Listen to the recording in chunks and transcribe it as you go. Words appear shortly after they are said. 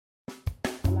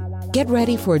Get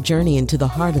ready for a journey into the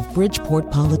heart of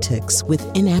Bridgeport politics with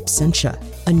In Absentia,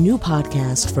 a new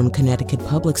podcast from Connecticut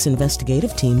Public's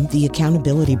investigative team, The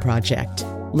Accountability Project.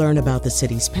 Learn about the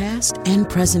city's past and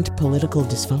present political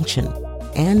dysfunction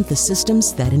and the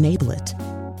systems that enable it.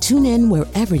 Tune in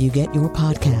wherever you get your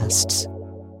podcasts.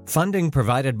 Funding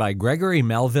provided by Gregory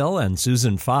Melville and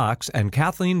Susan Fox and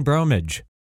Kathleen Bromage.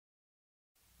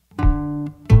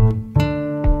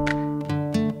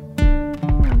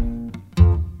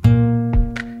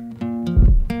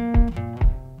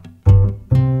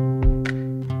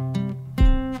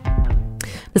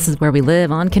 This is Where We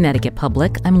Live on Connecticut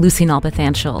Public. I'm Lucy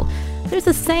Nalpathanchel. There's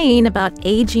a saying about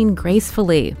aging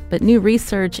gracefully, but new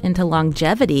research into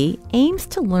longevity aims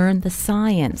to learn the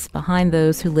science behind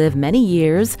those who live many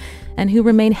years and who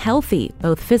remain healthy,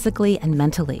 both physically and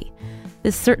mentally.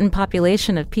 This certain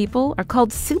population of people are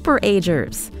called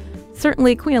super-agers.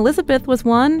 Certainly, Queen Elizabeth was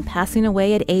one, passing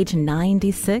away at age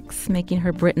 96, making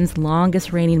her Britain's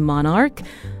longest reigning monarch.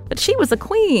 But she was a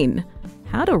queen.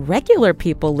 How do regular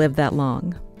people live that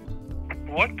long?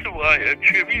 What do I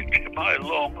attribute to my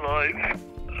long life?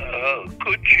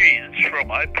 Good genes from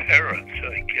my parents,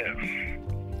 I guess.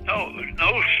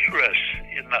 No stress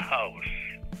in the house.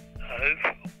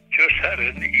 I've just had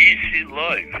an easy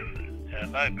life,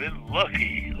 and I've been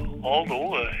lucky all the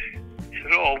way.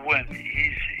 It all went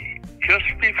easy. Just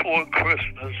before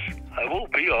Christmas, I will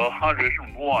be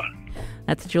 101.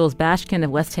 That's Jules Bashkin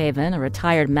of West Haven, a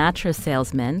retired mattress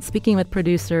salesman, speaking with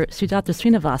producer Sujata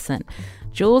Srinivasan.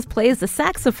 Jules plays the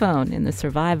saxophone in the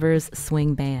Survivors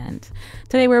Swing Band.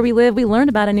 Today, Where We Live, we learned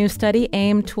about a new study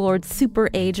aimed towards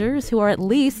super-agers who are at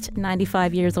least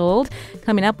 95 years old.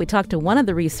 Coming up, we talk to one of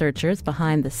the researchers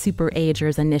behind the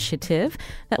Super-Agers Initiative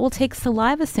that will take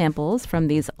saliva samples from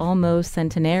these almost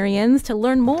centenarians to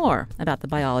learn more about the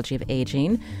biology of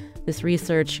aging. This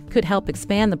research could help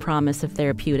expand the promise of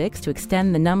therapeutics to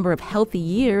extend the number of healthy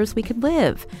years we could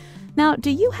live. Now,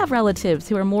 do you have relatives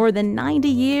who are more than 90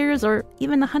 years or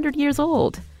even 100 years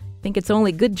old? Think it's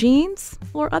only good genes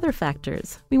or other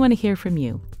factors? We want to hear from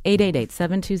you.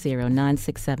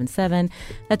 888-720-9677.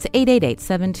 That's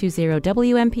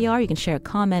 888-720-WNPR. You can share a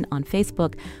comment on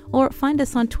Facebook or find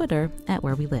us on Twitter at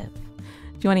Where We Live.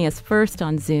 Joining us first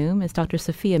on Zoom is Dr.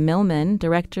 Sophia Millman,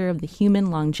 Director of the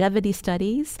Human Longevity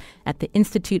Studies at the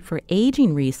Institute for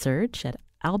Aging Research at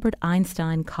Albert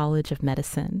Einstein College of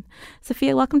Medicine.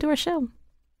 Sophia, welcome to our show.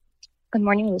 Good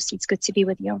morning, Lucy. It's good to be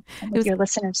with you and with your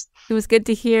listeners. It was good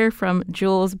to hear from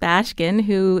Jules Bashkin,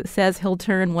 who says he'll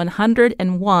turn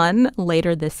 101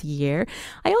 later this year.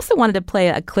 I also wanted to play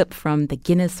a clip from the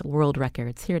Guinness World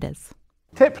Records. Here it is.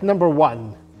 Tip number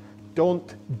 1,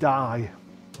 don't die.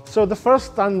 So the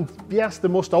first and, yes, the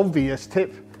most obvious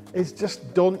tip is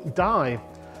just don't die.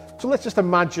 So let's just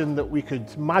imagine that we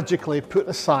could magically put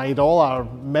aside all our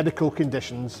medical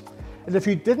conditions, and if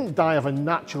you didn't die of a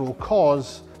natural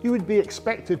cause, you would be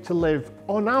expected to live,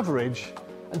 on average,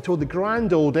 until the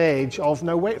grand old age of,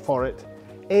 now wait for it,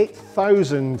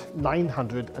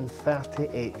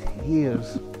 8,938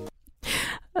 years.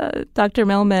 Dr.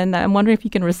 Millman, I'm wondering if you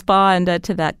can respond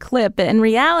to that clip. In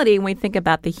reality, when we think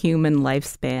about the human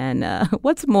lifespan,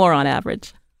 what's more on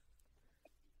average?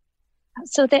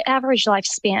 So the average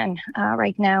lifespan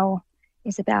right now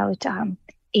is about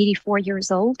 84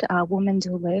 years old. Women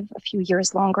do live a few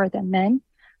years longer than men,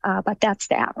 but that's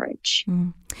the average.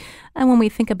 Mm. And when we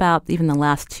think about even the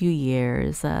last 2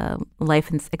 years, life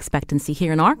expectancy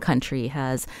here in our country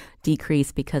has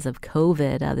decreased because of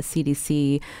COVID. The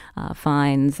CDC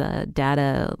finds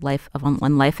data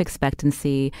on life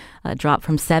expectancy dropped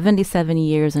from 77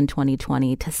 years in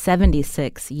 2020 to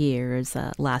 76 years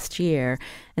last year.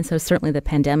 And so certainly the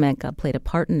pandemic played a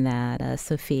part in that,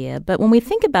 Sophia. But when we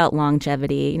think about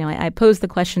longevity, I posed the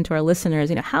question to our listeners,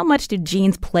 how much do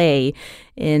genes play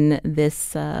in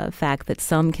this fact that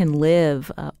some can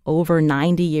live over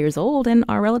 90 years old and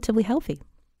are relatively healthy?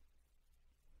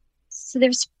 So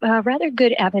there's rather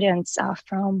good evidence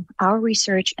from our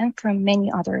research and from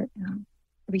many other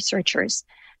researchers.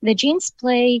 The genes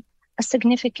play a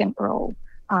significant role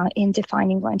in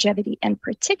defining longevity, and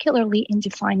particularly in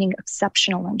defining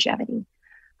exceptional longevity.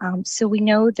 So we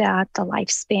know that the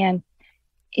lifespan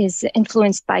is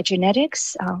influenced by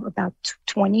genetics. About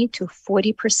 20 to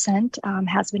 40%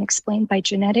 has been explained by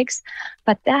genetics,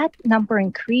 but that number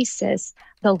increases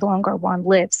the longer one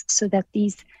lives, so that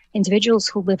these individuals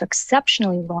who live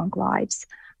exceptionally long lives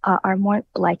are more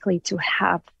likely to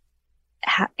have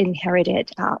inherited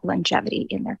longevity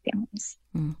in their families.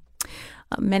 Mm.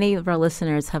 Many of our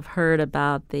listeners have heard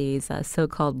about these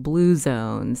so-called blue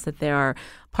zones, that there are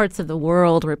parts of the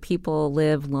world where people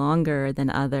live longer than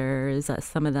others.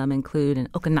 Some of them include in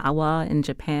Okinawa in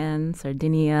Japan,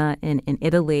 Sardinia in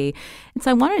Italy. And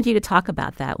so I wanted you to talk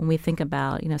about that when we think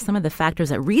about, some of the factors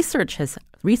that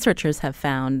researchers have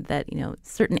found that,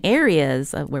 certain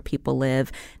areas of where people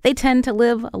live, they tend to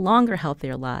live longer,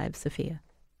 healthier lives. Sophia.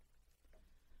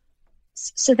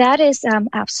 So that is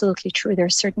absolutely true. There are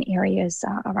certain areas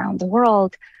around the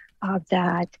world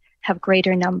that have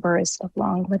greater numbers of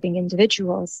long-living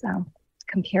individuals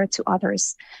compared to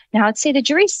others. Now, I'd say the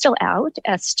jury's still out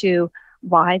as to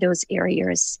why those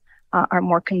areas are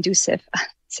more conducive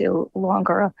to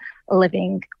longer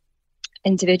living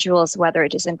individuals, whether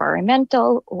it is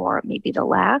environmental or maybe the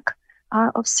lack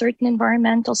of certain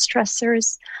environmental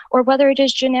stressors, or whether it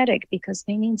is genetic, because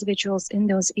many individuals in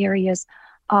those areas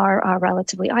are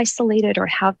relatively isolated or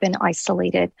have been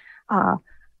isolated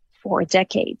for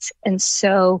decades. And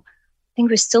so I think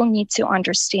we still need to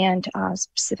understand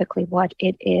specifically what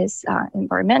it is,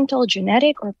 environmental,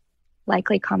 genetic, or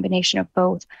likely a combination of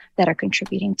both that are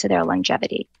contributing to their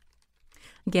longevity.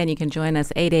 Again, you can join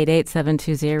us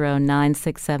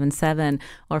 888-720-9677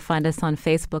 or find us on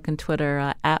Facebook and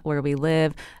Twitter at Where We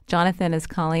Live. Jonathan is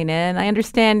calling in. I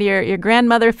understand your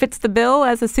grandmother fits the bill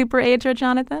as a super ager,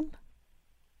 Jonathan?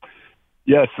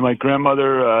 Yes, my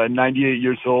grandmother, 98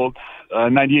 years old,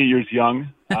 98 years young,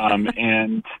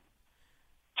 and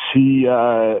she,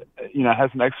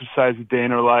 hasn't exercised a day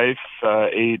in her life,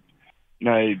 ate,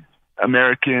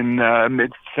 American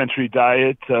mid-century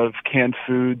diet of canned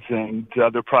foods and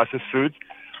other processed foods,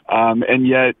 and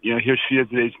yet, here she is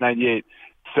at age 98.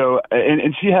 So,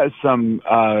 and she has some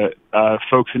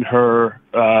folks in her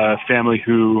family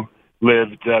who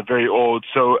lived very old.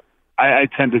 So I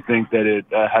tend to think that it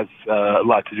has a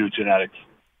lot to do with genetics.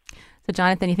 So,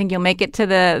 Jonathan, you think you'll make it to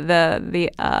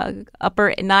the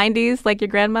upper 90s like your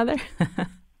grandmother?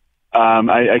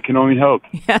 I can only hope.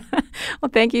 Yeah.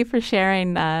 Well, thank you for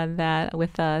sharing that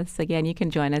with us. Again, you can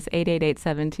join us,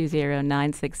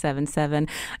 888-720-9677.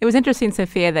 It was interesting,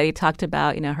 Sophia, that you talked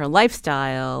about, her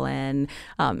lifestyle, and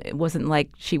it wasn't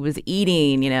like she was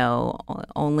eating,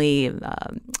 only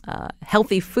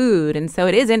healthy food. And so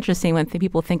it is interesting when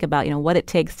people think about, what it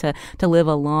takes to live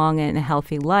a long and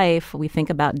healthy life. We think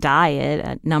about diet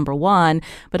at number one,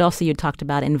 but also you talked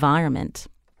about environment.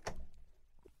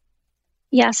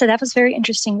 Yeah, so that was very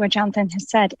interesting what Jonathan has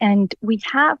said. And we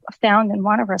have found in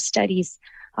one of our studies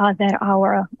that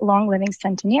our long-living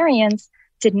centenarians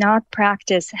did not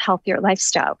practice a healthier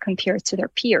lifestyle compared to their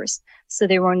peers. So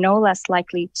they were no less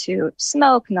likely to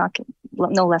smoke, no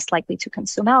less likely to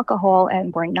consume alcohol,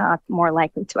 and were not more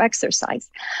likely to exercise,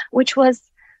 which was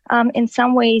in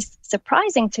some ways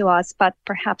surprising to us, but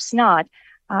perhaps not,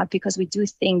 because we do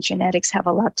think genetics have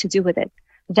a lot to do with it.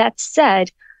 That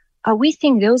said, we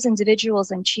think those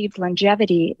individuals achieved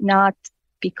longevity not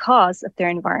because of their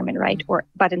environment, right,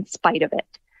 but in spite of it.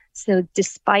 So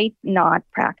despite not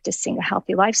practicing a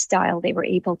healthy lifestyle, they were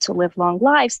able to live long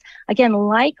lives, again,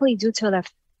 likely due to the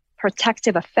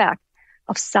protective effect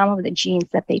of some of the genes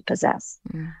that they possess.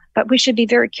 But we should be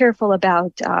very careful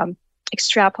about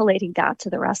extrapolating that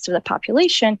to the rest of the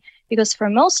population, because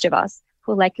for most of us,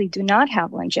 who likely do not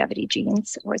have longevity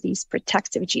genes or these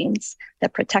protective genes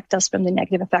that protect us from the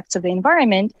negative effects of the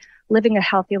environment, living a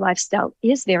healthy lifestyle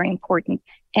is very important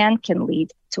and can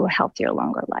lead to a healthier,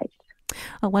 longer life.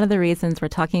 Well, one of the reasons we're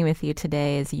talking with you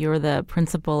today is you're the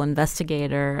principal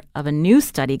investigator of a new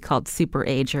study called Super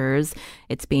Agers.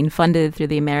 It's being funded through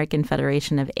the American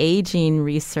Federation of Aging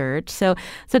Research. So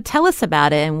tell us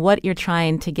about it and what you're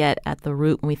trying to get at the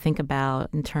root when we think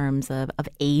about in terms of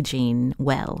aging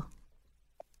well.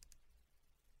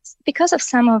 Because of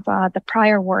some of the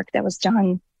prior work that was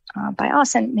done by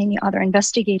us and many other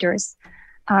investigators,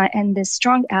 and the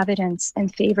strong evidence in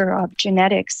favor of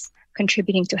genetics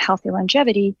contributing to healthy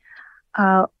longevity,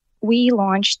 we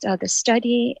launched the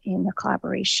study in a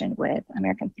collaboration with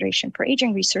American Federation for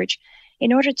Aging Research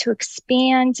in order to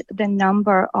expand the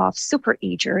number of super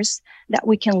agers that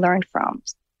we can learn from.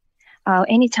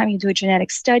 Anytime you do a genetic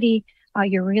study,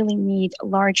 you really need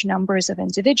large numbers of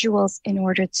individuals in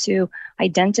order to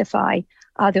identify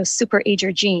those super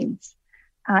ager genes.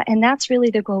 And that's really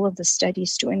the goal of the study,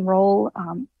 is to enroll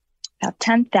about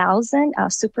 10,000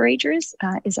 super agers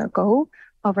is our goal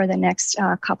over the next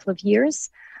couple of years,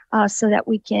 so that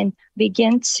we can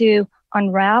begin to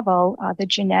unravel the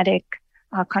genetic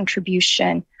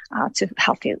contribution to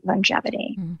healthy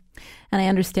longevity. And I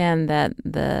understand that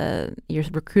you're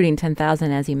recruiting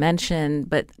 10,000, as you mentioned,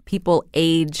 but people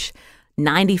age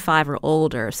 95 or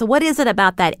older. So what is it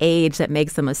about that age that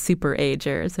makes them a super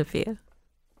ager, Sophia?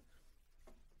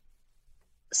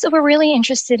 So we're really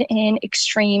interested in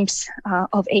extremes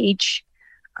of age,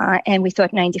 and we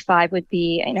thought 95 would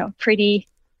be, pretty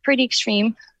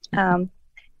extreme,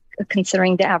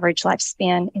 considering the average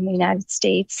lifespan in the United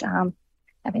States of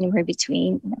anywhere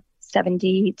between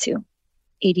 70 to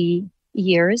 80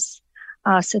 years.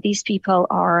 So these people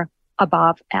are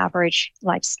above average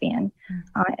lifespan.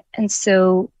 And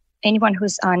so anyone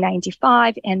who's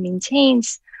 95 and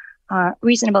maintains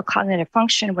reasonable cognitive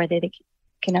function where they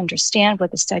can understand what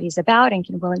the study is about and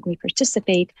can willingly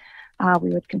participate,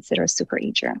 we would consider a super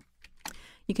ager.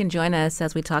 You can join us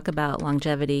as we talk about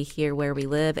longevity here where we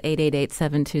live,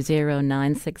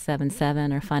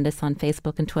 888-720-9677, or find us on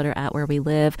Facebook and Twitter at Where We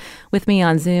Live. With me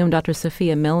on Zoom, Dr.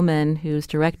 Sophia Millman, who's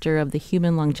director of the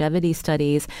Human Longevity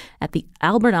Studies at the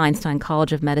Albert Einstein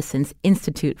College of Medicine's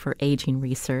Institute for Aging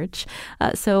Research.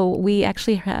 So we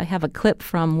actually have a clip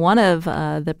from one of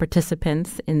the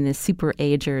participants in the Super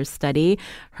Agers study.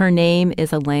 Her name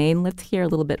is Elaine. Let's hear a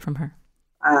little bit from her.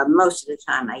 Most of the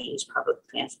time I use public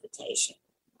transportation.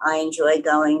 I enjoy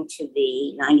going to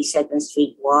the 92nd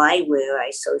Street Y where I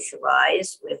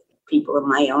socialize with people of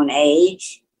my own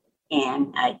age,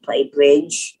 and I play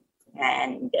bridge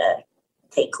and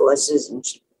take courses in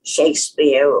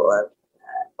Shakespeare or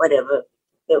whatever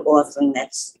they're offering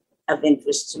that's of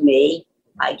interest to me.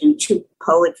 I do 2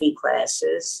 poetry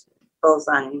classes, both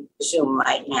on Zoom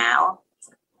right now.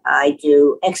 I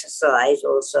do exercise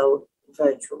also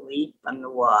virtually from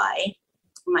the Y.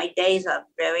 My days are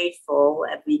very full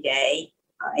every day.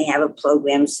 I have a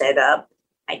program set up.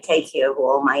 I take care of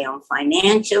all my own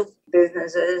financial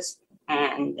businesses,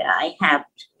 and I have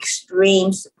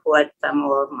extreme support from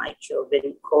all of my children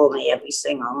who call me every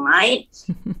single night.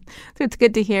 So it's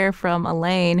good to hear from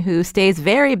Elaine, who stays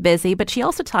very busy, but she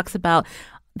also talks about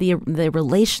the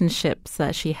relationships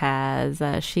that she has.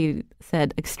 She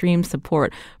said extreme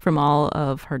support from all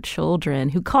of her children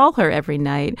who call her every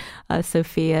night,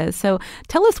 Sophia. So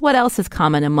tell us what else is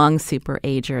common among super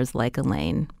agers like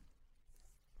Elaine.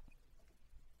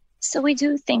 So we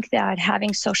do think that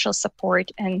having social support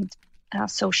and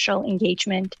social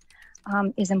engagement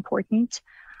is important.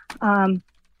 Other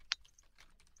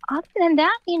than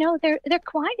that, they're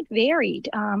quite varied.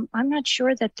 I'm not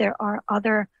sure that there are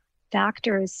other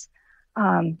factors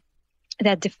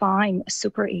that define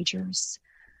super agers.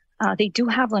 They do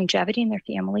have longevity in their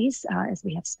families, as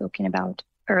we have spoken about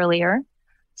earlier.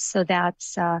 So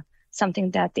that's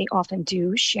something that they often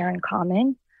do share in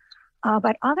common.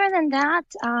 But other than that,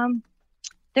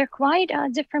 they're quite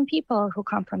different people who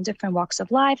come from different walks of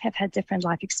life, have had different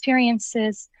life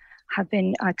experiences, have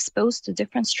been exposed to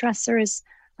different stressors.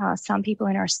 Some people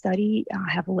in our study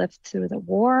have lived through the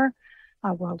war,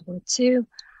 World War II.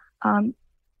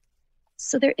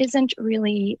 So there isn't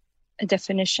really a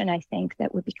definition, I think,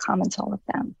 that would be common to all of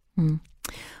them.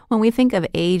 When we think of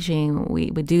aging, we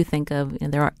do think of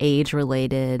there are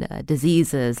age-related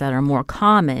diseases that are more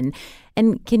common.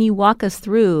 And can you walk us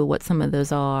through what some of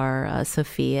those are,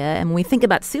 Sophia? And when we think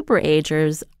about super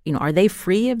agers, are they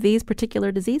free of these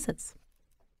particular diseases?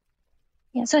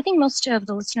 Yeah, so I think most of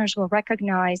the listeners will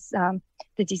recognize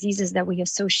the diseases that we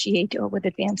associate with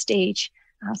advanced age,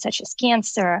 such as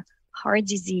cancer, heart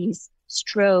disease,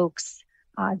 strokes,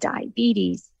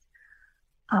 diabetes,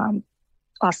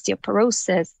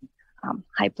 osteoporosis,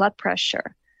 high blood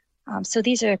pressure. So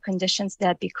these are conditions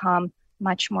that become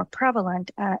much more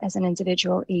prevalent as an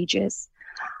individual ages.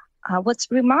 What's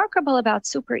remarkable about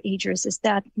super agers is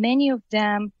that many of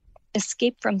them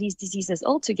escape from these diseases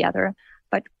altogether,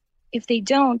 but if they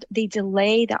don't, they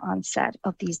delay the onset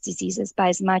of these diseases by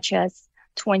as much as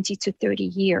 20 to 30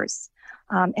 years.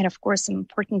 And of course, an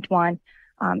important one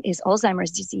is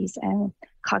Alzheimer's disease and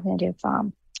cognitive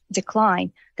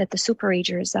decline that the super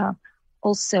agers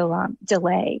also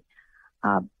delay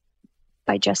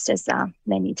by just as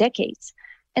many decades.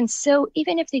 And so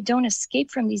even if they don't escape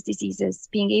from these diseases,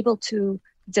 being able to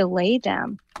delay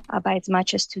them by as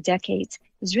much as 2 decades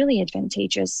is really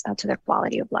advantageous to their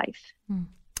quality of life.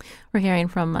 We're hearing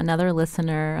from another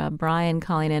listener, Brian,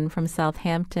 calling in from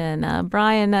Southampton.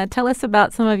 Brian, tell us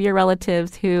about some of your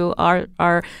relatives who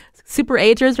are super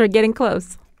agers or getting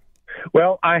close.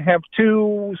 Well, I have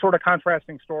 2 sort of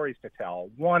contrasting stories to tell.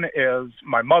 One is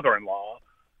my mother-in-law,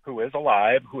 who is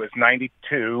alive, who is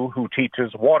 92, who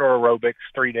teaches water aerobics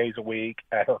 3 days a week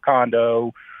at her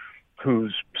condo,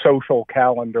 whose social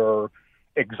calendar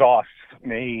exhausts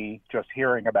me just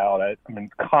hearing about it. I mean,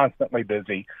 constantly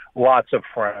busy, lots of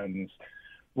friends,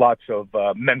 lots of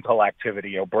mental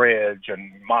activity, bridge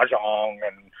and mahjong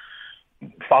and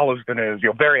follows the news,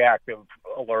 very active,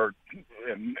 alert,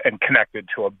 and connected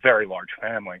to a very large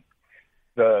family.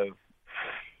 The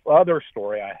other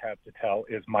story I have to tell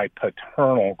is my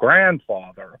paternal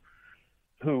grandfather,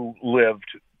 who lived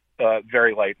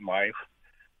very late in life,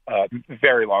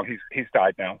 very long. He's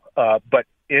died now. But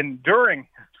during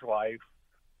his life,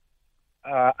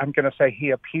 I'm going to say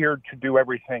he appeared to do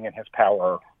everything in his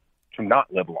power to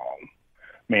not live long,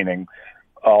 meaning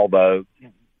all the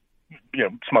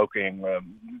smoking,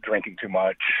 drinking too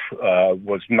much,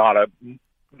 was not a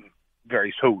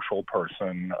very social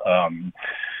person,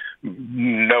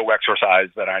 no exercise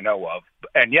that I know of,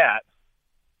 and yet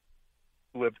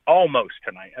lived almost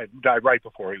to 90, died right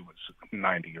before he was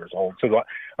 90 years old. So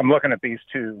I'm looking at these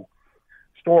two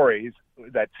stories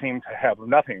that seem to have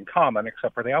nothing in common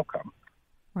except for the outcome.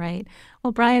 Right.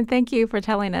 Well, Brian, thank you for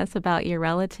telling us about your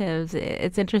relatives.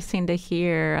 It's interesting to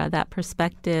hear that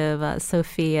perspective,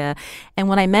 Sophia. And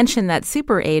when I mentioned that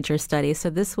super-ager study, so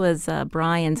this was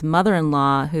Brian's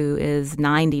mother-in-law, who is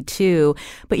 92,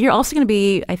 but you're also going to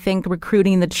be, I think,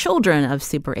 recruiting the children of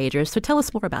super-agers. So tell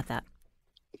us more about that.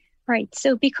 Right.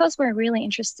 So because we're really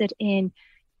interested in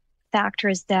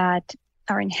factors that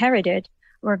are inherited,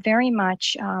 we're very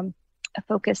much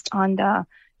focused on the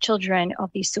children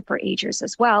of these super-agers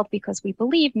as well, because we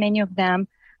believe many of them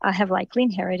have likely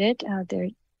inherited their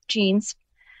genes,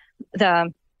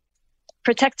 the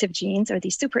protective genes or the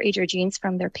super-ager genes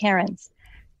from their parents.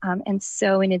 And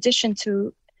so in addition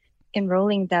to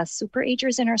enrolling the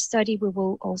super-agers in our study, we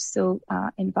will also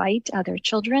invite other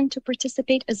children to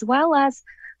participate, as well as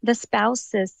the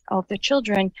spouses of the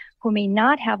children who may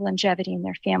not have longevity in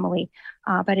their family.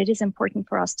 But it is important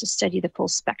for us to study the full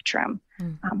spectrum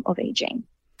of aging.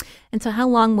 And so how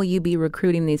long will you be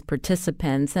recruiting these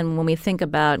participants? And when we think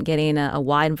about getting a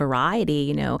wide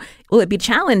variety, will it be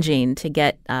challenging to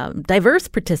get diverse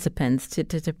participants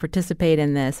to participate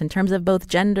in this in terms of both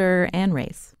gender and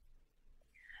race?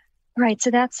 Right.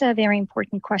 So that's a very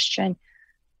important question.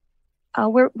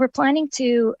 We're planning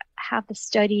to have the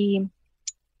study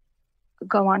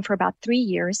go on for about 3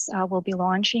 years. We'll be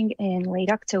launching in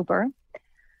late October.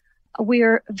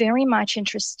 We're very much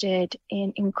interested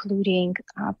in including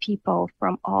people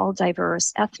from all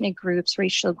diverse ethnic groups,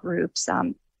 racial groups,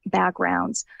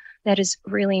 backgrounds. That is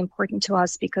really important to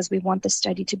us because we want the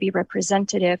study to be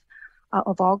representative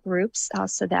of all groups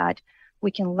so that we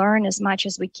can learn as much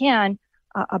as we can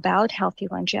about healthy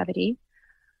longevity.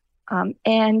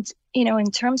 And,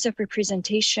 in terms of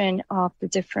representation of the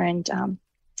different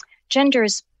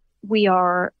genders, we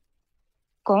are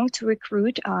going to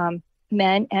recruit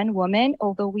men and women,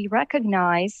 although we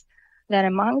recognize that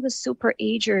among the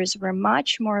super-agers, we're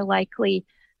much more likely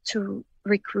to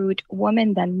recruit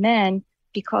women than men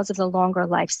because of the longer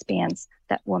lifespans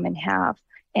that women have.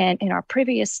 And in our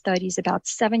previous studies, about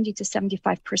 70 to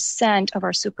 75% of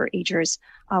our super-agers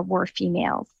were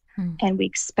females. And we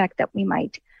expect that we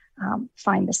might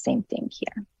find the same thing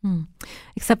here.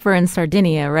 Except for in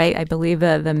Sardinia, right? I believe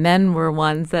the men were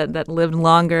ones that lived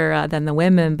longer than the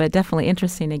women, but definitely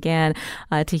interesting, again,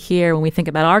 to hear when we think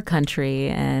about our country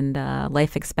and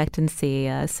life expectancy,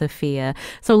 Sophia.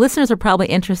 So listeners are probably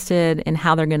interested in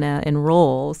how they're going to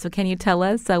enroll. So can you tell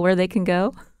us where they can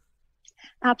go?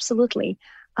 Absolutely.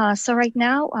 So right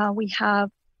now we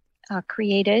have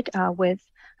created with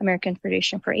American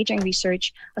Federation for Aging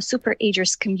Research a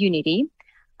super-agers community.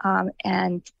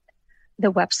 And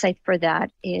the website for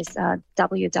that is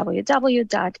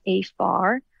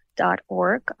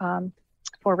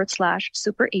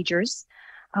www.afar.org/super-agers.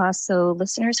 So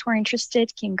listeners who are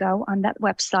interested can go on that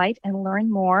website and learn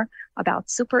more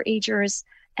about super-agers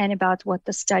and about what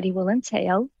the study will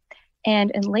entail.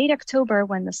 And in late October,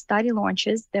 when the study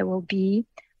launches, there will be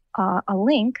a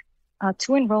link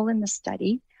to enroll in the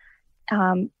study.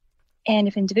 And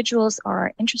if individuals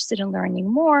are interested in learning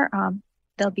more,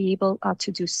 they'll be able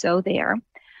to do so there.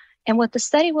 And what the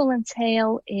study will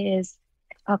entail is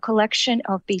a collection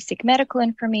of basic medical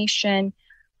information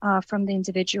from the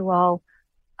individual,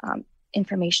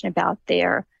 information about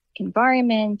their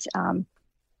environment,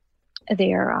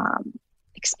 their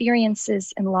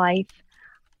experiences in life.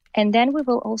 And then we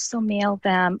will also mail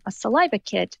them a saliva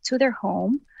kit to their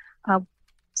home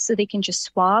so they can just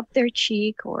swab their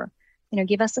cheek or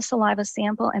give us a saliva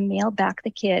sample and mail back the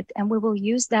kit. And we will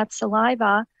use that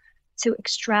saliva to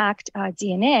extract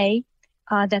DNA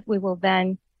that we will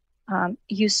then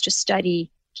use to study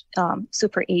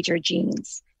super-ager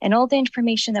genes. And all the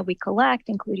information that we collect,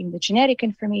 including the genetic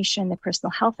information, the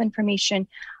personal health information,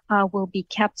 will be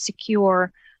kept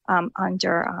secure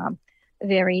under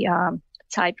very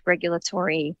tight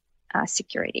regulatory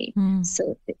security.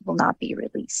 So it will not be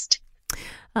released.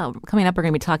 Coming up, we're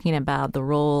going to be talking about the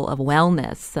role of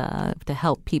wellness to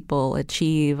help people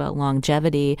achieve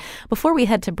longevity. Before we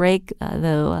head to break,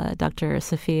 though, Dr.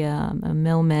 Sophia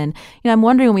Millman, I'm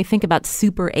wondering, when we think about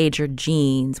superager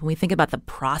genes, when we think about the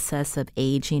process of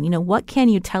aging, what can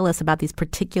you tell us about these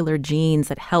particular genes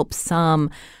that help some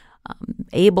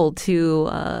able to,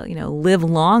 live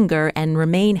longer and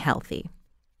remain healthy?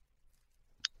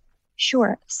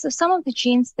 Sure. So some of the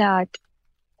genes that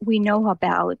we know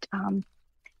about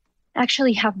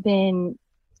actually have been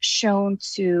shown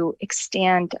to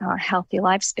extend healthy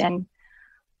lifespan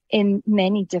in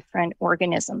many different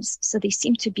organisms. So they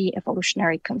seem to be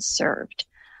evolutionarily conserved.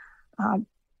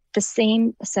 The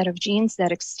same set of genes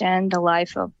that extend the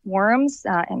life of worms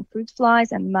and fruit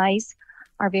flies and mice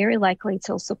are very likely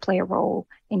to also play a role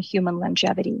in human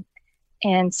longevity.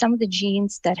 And some of the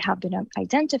genes that have been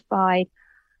identified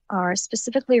are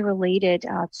specifically related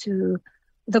to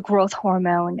the growth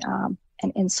hormone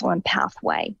and insulin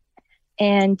pathway.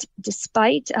 And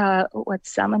despite what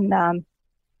some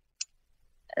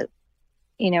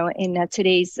in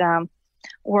today's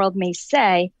world may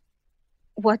say,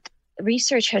 what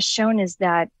research has shown is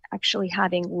that actually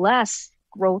having less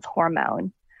growth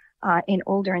hormone in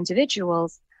older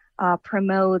individuals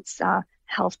promotes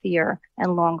healthier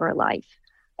and longer life.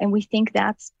 And we think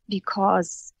that's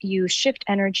because you shift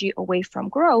energy away from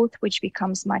growth, which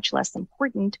becomes much less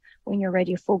important when you're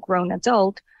already a full-grown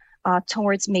adult,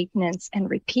 towards maintenance and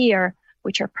repair,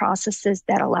 which are processes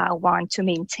that allow one to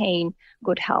maintain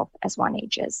good health as one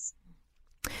ages.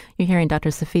 You're hearing Dr.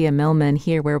 Sophia Millman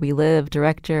here where we live,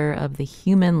 director of the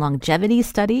Human Longevity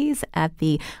Studies at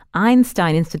the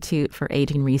Einstein Institute for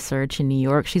Aging Research in New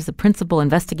York. She's the principal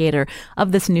investigator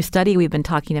of this new study we've been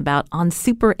talking about on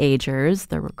superagers.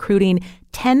 They're recruiting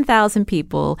 10,000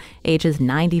 people ages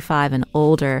 95 and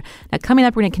older. Now, coming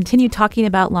up, we're going to continue talking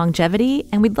about longevity,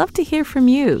 and we'd love to hear from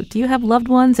you. Do you have loved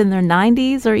ones in their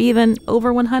 90s or even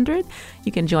over 100?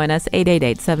 You can join us,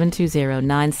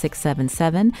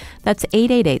 888-720-9677. That's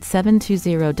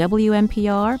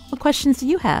 888-720-WNPR. What questions do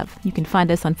you have? You can find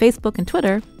us on Facebook and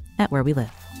Twitter at Where We Live.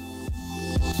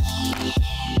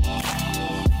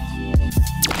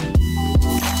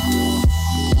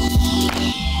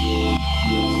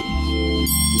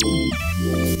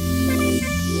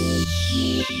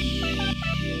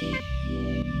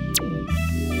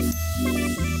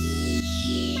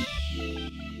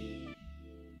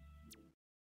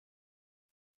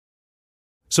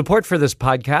 Support for this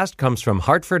podcast comes from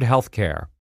Hartford Healthcare.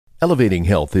 Elevating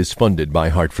Health is funded by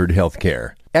Hartford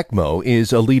Healthcare. ECMO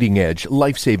is a leading-edge,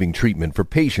 life-saving treatment for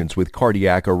patients with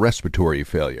cardiac or respiratory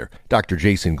failure. Dr.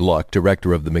 Jason Gluck,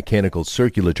 director of the Mechanical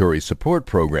Circulatory Support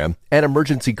Program and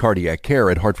Emergency Cardiac Care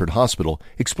at Hartford Hospital,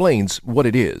 explains what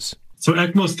it is. So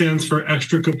ECMO stands for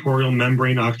extracorporeal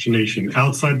membrane oxygenation,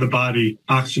 outside the body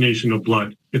oxygenation of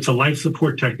blood. It's a life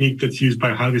support technique that's used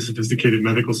by highly sophisticated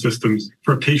medical systems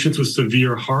for patients with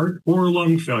severe heart or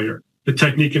lung failure. The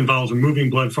technique involves removing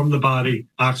blood from the body,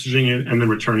 oxygenating it, and then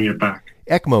returning it back.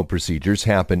 ECMO procedures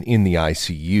happen in the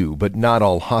ICU, but not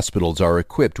all hospitals are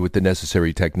equipped with the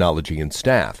necessary technology and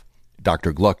staff.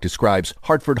 Dr. Gluck describes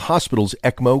Hartford Hospital's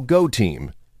ECMO Go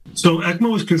team. So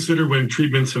ECMO is considered when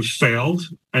treatments have failed.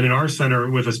 And in our center,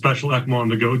 with a special ECMO on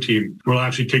the Go team, we'll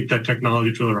actually take that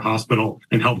technology to their hospital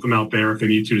and help them out there if they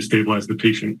need to stabilize the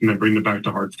patient and then bring them back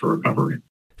to Hartford for recovery.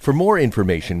 For more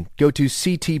information, go to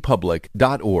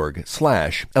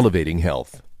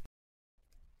ctpublic.org/elevatinghealth.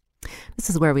 This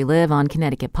is Where We Live on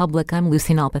Connecticut Public. I'm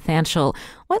Lucy Nalpathanchel.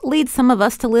 What leads some of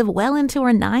us to live well into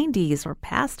our 90s or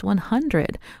past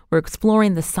 100? We're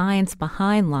exploring the science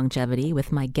behind longevity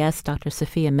with my guest, Dr.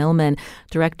 Sophia Millman,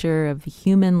 director of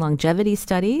Human Longevity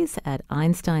Studies at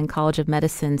Einstein College of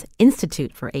Medicine's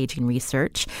Institute for Aging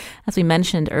Research. As we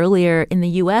mentioned earlier, in the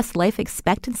U.S., life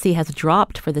expectancy has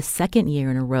dropped for the second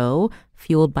year in a row,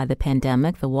 fueled by the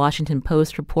pandemic. The Washington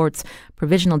Post reports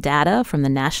provisional data from the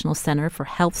National Center for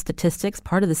Health Statistics,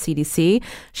 part of the CDC,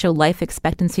 show life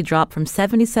expectancy dropped from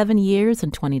 77 years in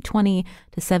 2020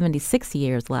 to 76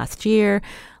 years last year.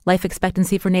 Life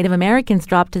expectancy for Native Americans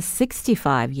dropped to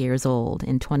 65 years old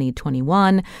in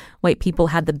 2021. White people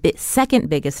had the second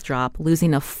biggest drop,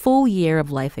 losing a full year of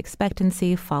life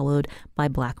expectancy, followed by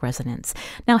Black residents.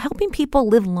 Now, helping people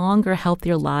live longer,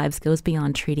 healthier lives goes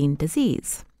beyond treating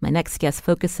disease. My next guest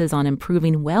focuses on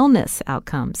improving wellness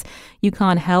outcomes.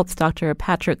 UConn Health's Dr.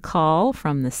 Patrick Call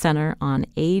from the Center on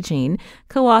Aging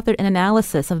co-authored an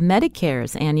analysis of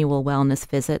Medicare's annual wellness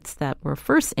visits that were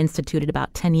first instituted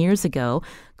about 10 years ago.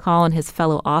 Call and his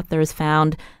fellow authors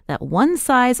found that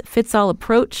one-size-fits-all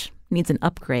approach needs an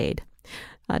upgrade.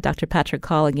 Dr. Patrick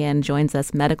Call again joins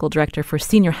us, Medical Director for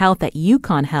Senior Health at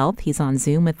UConn Health. He's on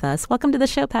Zoom with us. Welcome to the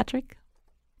show, Patrick.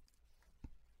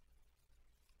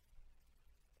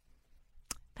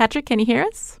 Patrick, can you hear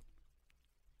us?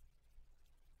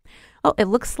 Oh, it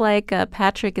looks like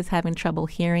Patrick is having trouble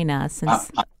hearing us.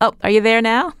 Oh, are you there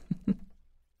now?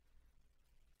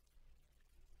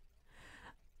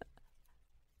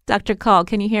 Dr. Call,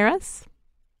 can you hear us?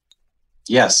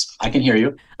 Yes, I can hear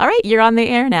you. All right, you're on the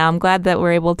air now. I'm glad that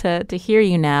we're able to hear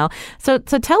you now. So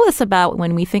tell us about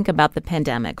when we think about the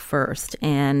pandemic first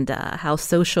and how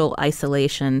social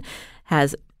isolation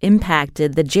has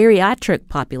impacted the geriatric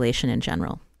population in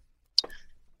general.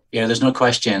 Yeah, there's no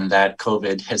question that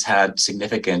COVID has had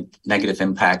significant negative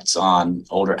impacts on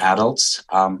older adults.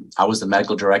 I was the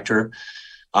medical director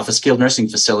of a skilled nursing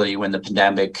facility when the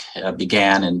pandemic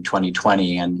began in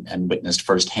 2020 and witnessed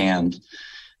firsthand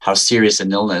how serious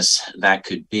an illness that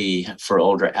could be for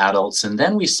older adults. And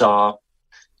then we saw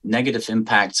negative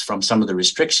impacts from some of the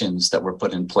restrictions that were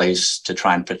put in place to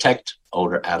try and protect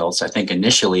older adults. I think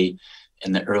initially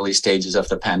in the early stages of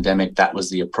the pandemic, that was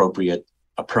the appropriate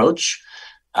approach.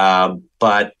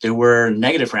 But there were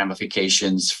negative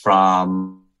ramifications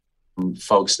from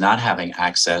folks not having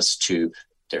access to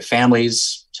their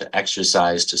families, to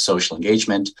exercise, to social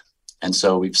engagement. And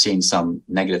so we've seen some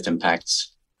negative impacts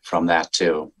from that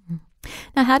too.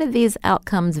 Now, how did these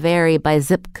outcomes vary by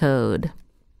zip code?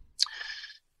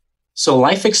 So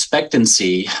life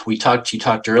expectancy, you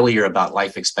talked earlier about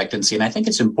life expectancy, and I think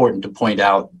it's important to point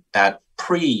out that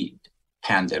pre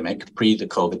the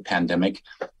COVID pandemic,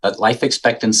 that life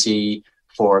expectancy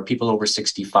for people over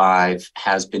 65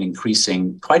 has been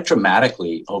increasing quite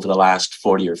dramatically over the last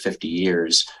 40 or 50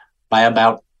 years by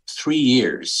about 3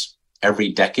 years every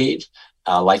decade.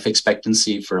 Life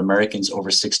expectancy for Americans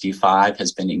over 65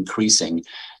 has been increasing.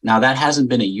 Now, that hasn't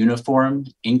been a uniform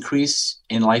increase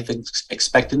in life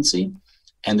expectancy.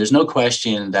 And there's no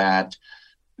question that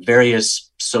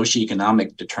various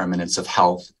socioeconomic determinants of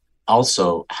health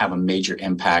also have a major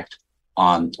impact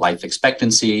on life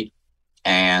expectancy.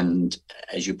 And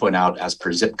as you point out, as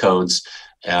per zip codes,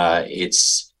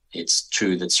 it's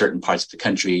true that certain parts of the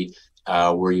country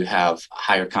where you have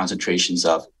higher concentrations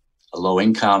of low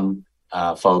income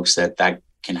folks, that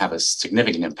can have a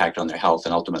significant impact on their health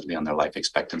and ultimately on their life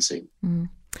expectancy. Mm.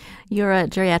 You're a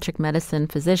geriatric medicine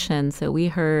physician, so we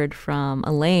heard from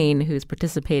Elaine, who's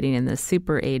participating in the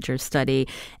Super Ager study,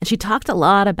 and she talked a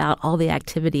lot about all the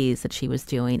activities that she was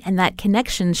doing and that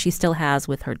connection she still has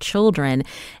with her children.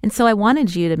 And so I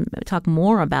wanted you to talk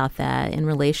more about that in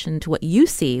relation to what you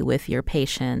see with your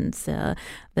patients, the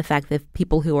fact that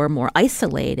people who are more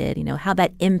isolated, how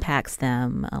that impacts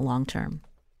them long term.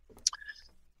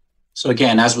 So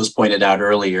again, as was pointed out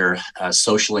earlier,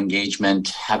 social engagement,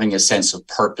 having a sense of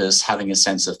purpose, having a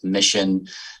sense of mission,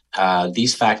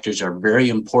 these factors are very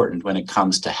important when it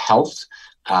comes to health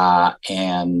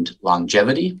and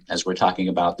longevity, as we're talking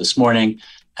about this morning,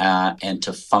 and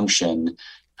to function.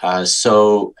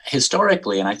 So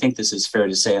historically, and I think this is fair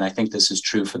to say, and I think this is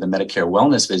true for the Medicare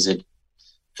wellness visit,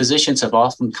 physicians have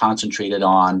often concentrated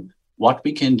on what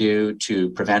we can do to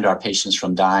prevent our patients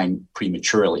from dying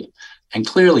prematurely. And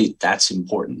clearly that's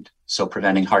important. So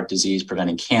preventing heart disease,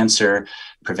 preventing cancer,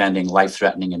 preventing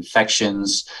life-threatening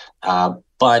infections.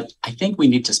 But I think we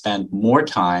need to spend more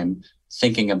time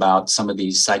thinking about some of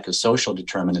these psychosocial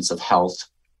determinants of health,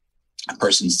 a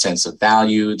person's sense of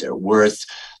value, their worth,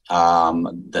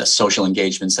 the social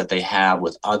engagements that they have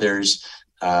with others.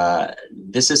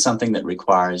 This is something that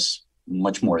requires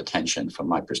much more attention from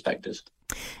my perspective.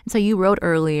 So you wrote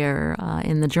earlier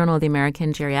in the Journal of the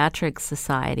American Geriatric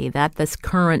Society that this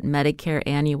current Medicare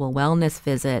annual wellness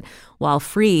visit, while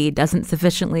free, doesn't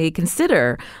sufficiently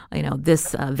consider,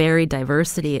 this varied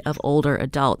diversity of older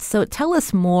adults. So tell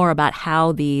us more about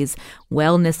how these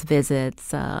wellness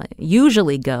visits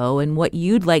usually go and what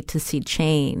you'd like to see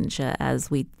change as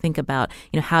we think about,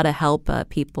 how to help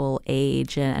people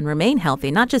age and remain healthy,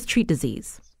 not just treat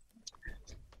disease.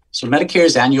 So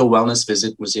Medicare's annual wellness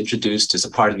visit was introduced as a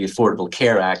part of the Affordable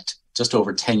Care Act just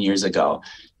over 10 years ago.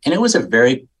 And it was a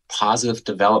very positive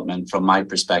development from my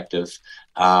perspective,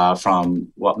 from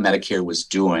what Medicare was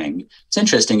doing. It's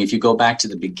interesting, if you go back to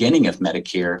the beginning of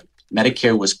Medicare,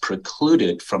 Medicare was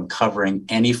precluded from covering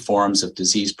any forms of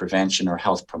disease prevention or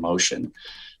health promotion.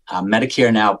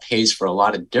 Medicare now pays for a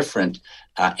lot of different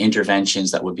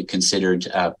interventions that would be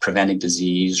considered preventing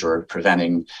disease or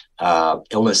preventing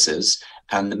illnesses.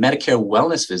 And the Medicare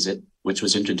wellness visit, which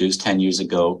was introduced 10 years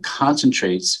ago,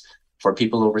 concentrates for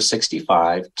people over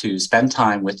 65 to spend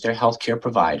time with their healthcare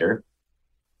provider,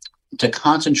 to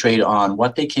concentrate on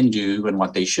what they can do and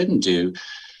what they shouldn't do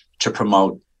to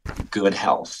promote good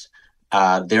health.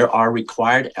 There are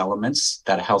required elements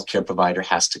that a healthcare provider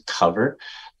has to cover.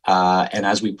 And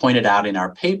as we pointed out in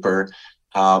our paper,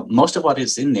 most of what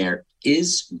is in there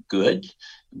is good,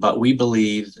 but we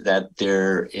believe that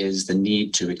there is the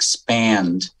need to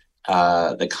expand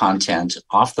the content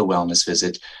of the wellness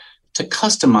visit to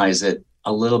customize it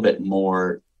a little bit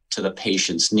more to the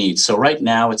patient's needs. So right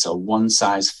now it's a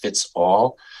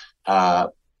one-size-fits-all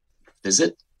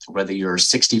visit, whether you're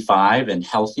 65 and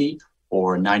healthy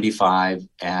or 95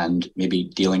 and maybe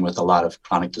dealing with a lot of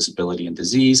chronic disability and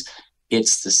disease.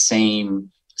 It's the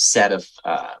same set of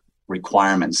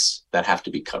requirements that have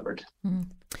to be covered. Mm.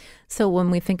 So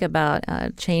when we think about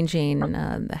changing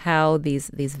how these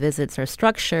visits are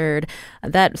structured,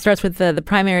 that starts with the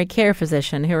primary care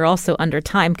physician, who are also under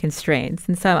time constraints.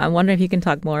 And so I'm wondering if you can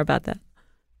talk more about that.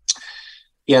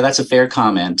 Yeah, that's a fair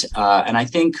comment. And I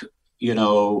think,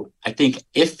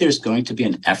 if there's going to be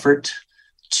an effort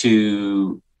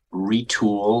to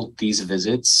retool these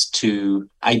visits to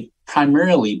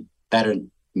primarily better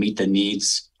meet the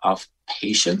needs of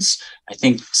patients, I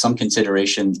think some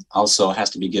consideration also has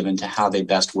to be given to how they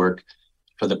best work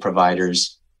for the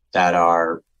providers that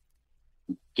are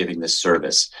giving this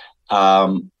service.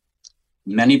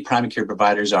 Many primary care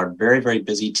providers are very, very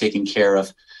busy taking care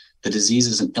of the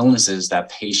diseases and illnesses that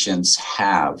patients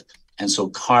have. And so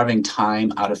carving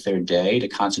time out of their day to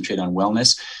concentrate on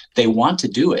wellness, they want to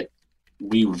do it.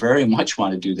 We very much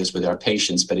want to do this with our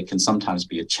patients, but it can sometimes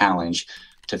be a challenge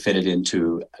to fit it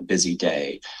into a busy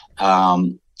day.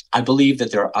 I believe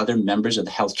that there are other members of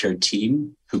the healthcare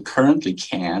team who currently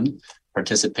can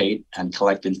participate and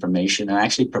collect information and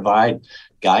actually provide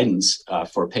guidance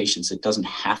for patients. It doesn't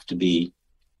have to be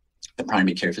the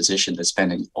primary care physician that's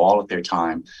spending all of their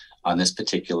time on this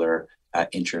particular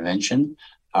intervention.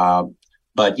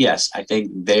 But yes, I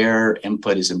think their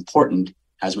input is important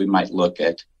as we might look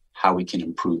at how we can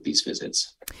improve these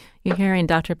visits. You're hearing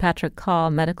Dr. Patrick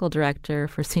Call, Medical Director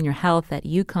for Senior Health at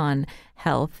UConn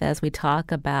Health, as we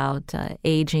talk about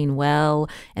aging well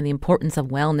and the importance of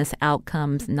wellness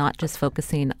outcomes, not just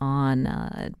focusing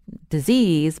on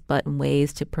disease, but in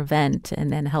ways to prevent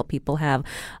and then help people have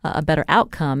a better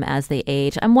outcome as they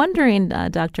age. I'm wondering,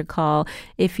 Dr. Call,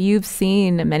 if you've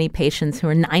seen many patients who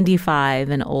are 95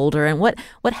 and older, and what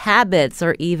habits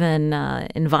or even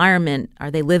environment are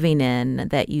they living in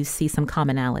that you see some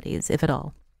commonalities, if at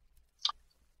all?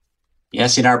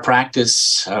 Yes, in our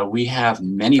practice, we have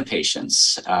many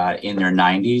patients in their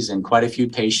 90s and quite a few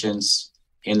patients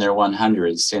in their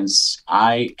 100s. Since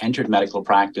I entered medical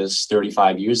practice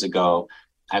 35 years ago,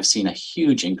 I've seen a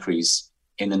huge increase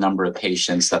in the number of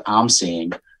patients that I'm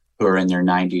seeing who are in their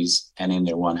 90s and in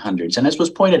their 100s. And as was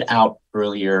pointed out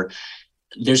earlier,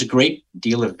 there's a great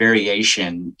deal of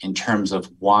variation in terms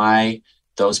of why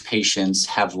those patients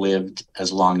have lived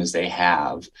as long as they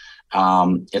have.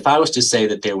 If I was to say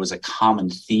that there was a common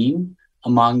theme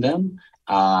among them,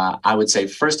 I would say,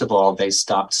 first of all, they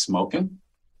stopped smoking.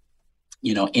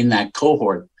 In that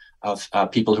cohort of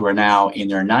people who are now in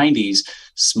their 90s,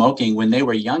 smoking when they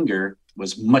were younger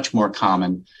was much more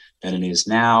common than it is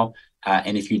now.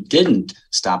 And if you didn't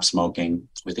stop smoking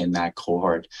within that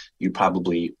cohort, you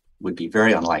probably would be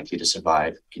very unlikely to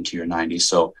survive into your 90s.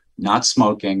 So not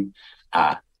smoking,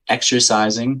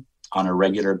 exercising on a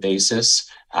regular basis,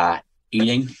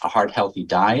 eating a heart healthy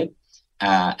diet,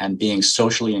 and being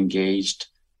socially engaged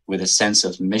with a sense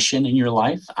of mission in your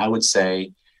life, I would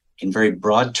say in very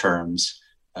broad terms,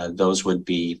 those would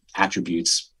be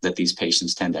attributes that these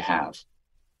patients tend to have.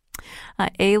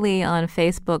 Ailey on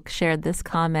Facebook shared this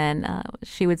comment.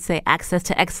 She would say access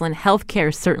to excellent health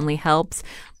care certainly helps.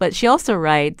 But she also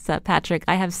writes, Patrick,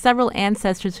 I have several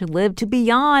ancestors who lived to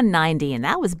beyond 90, and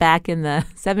that was back in the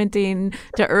 17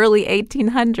 to early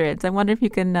 1800s. I wonder if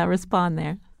you can respond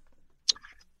there.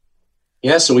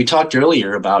 Yeah, so we talked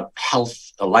earlier about health,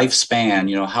 a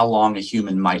lifespan, how long a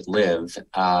human might live.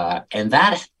 And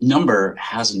that number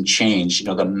hasn't changed.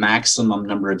 The maximum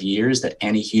number of years that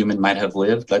any human might have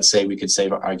lived, let's say we could say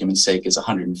for argument's sake, is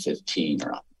 115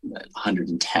 or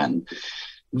 110.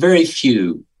 Very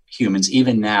few humans,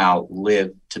 even now,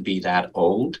 live to be that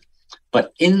old.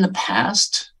 But in the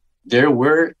past, there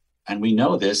were, and we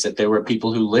know this, that there were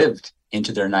people who lived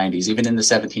into their 90s, even in the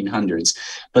 1700s,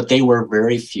 but they were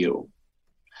very few.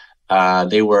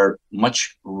 They were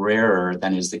much rarer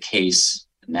than is the case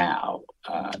now.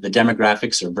 The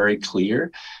demographics are very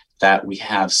clear that we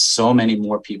have so many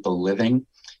more people living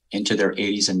into their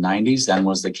 80s and 90s than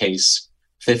was the case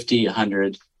 50,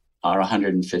 100, or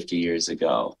 150 years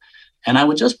ago. And I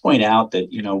would just point out that,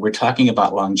 we're talking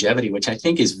about longevity, which I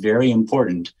think is very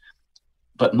important.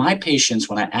 But my patients,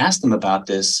 when I ask them about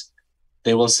this,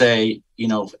 They will say,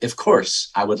 of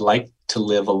course, I would like to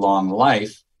live a long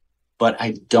life, but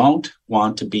I don't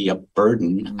want to be a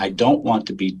burden. I don't want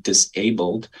to be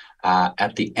disabled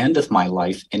at the end of my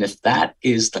life. And if that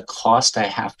is the cost I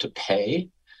have to pay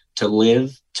to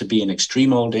live to be an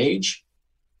extreme old age,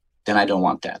 then I don't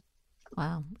want that.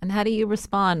 Wow. And how do you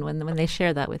respond when they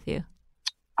share that with you?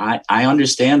 I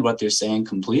understand what they're saying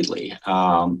completely.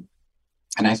 And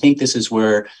I think this is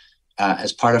where,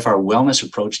 as part of our wellness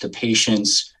approach to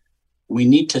patients, we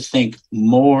need to think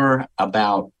more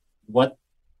about what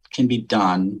can be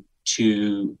done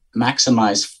to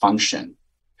maximize function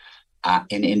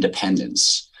and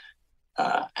independence.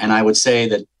 And I would say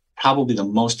that probably the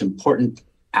most important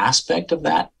aspect of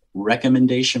that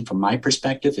recommendation from my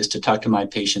perspective is to talk to my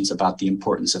patients about the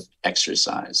importance of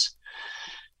exercise.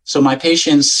 So my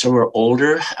patients who are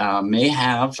older may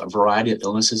have a variety of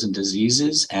illnesses and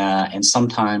diseases, and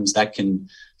sometimes that can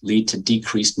lead to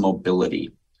decreased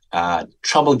mobility,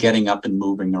 trouble getting up and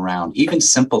moving around, even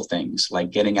simple things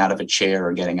like getting out of a chair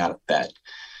or getting out of bed.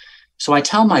 So I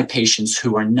tell my patients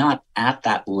who are not at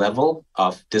that level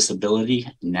of disability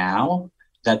now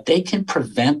that they can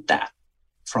prevent that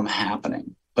from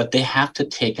happening, but they have to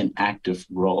take an active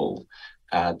role.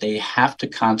 They have to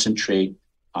concentrate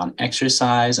on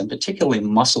exercise, and particularly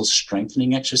muscle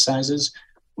strengthening exercises.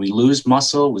 We lose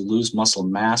muscle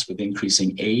mass with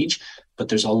increasing age, but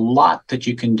there's a lot that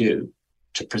you can do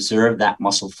to preserve that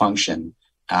muscle function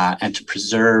and to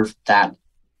preserve that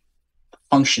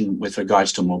function with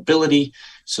regards to mobility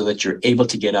so that you're able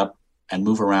to get up and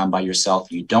move around by yourself.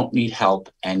 You don't need help,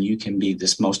 and you can be,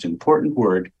 this most important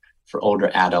word for older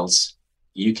adults,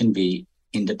 you can be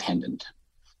independent.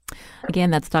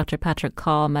 Again, that's Dr. Patrick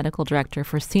Call, Medical Director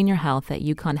for Senior Health at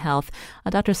UConn Health.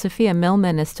 Dr. Sophia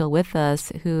Millman is still with us,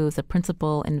 who's a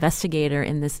principal investigator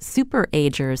in this Super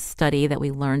Agers study that we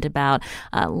learned about.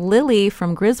 Lily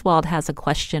from Griswold has a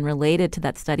question related to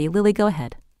that study. Lily, go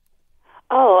ahead.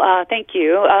 Thank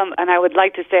you. And I would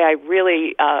like to say I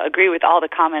really agree with all the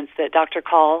comments that Dr.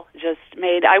 Call just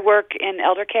made. I work in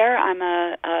elder care. I'm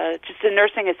just a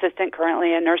nursing assistant,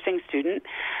 currently a nursing student.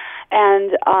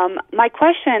 And my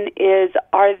question is,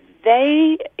 are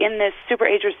they, in this Super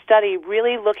Agers study,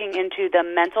 really looking into the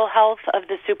mental health of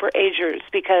the Super Agers?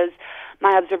 Because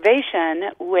my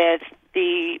observation with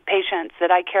the patients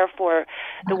that I care for,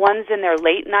 the ones in their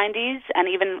late 90s, and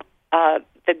even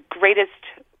the greatest,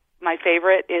 my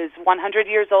favorite, is 100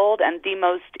 years old and the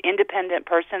most independent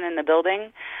person in the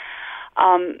building,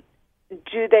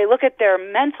 do they look at their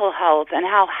mental health and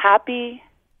how happy?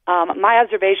 My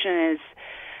observation is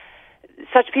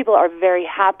such people are very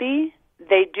happy.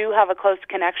 They do have a close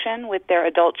connection with their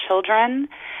adult children.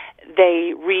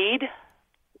 They read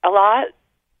a lot.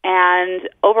 And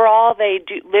overall, they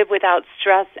do live without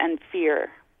stress and fear.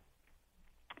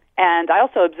 And I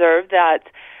also observed that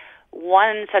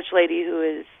one such lady who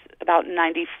is about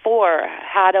 94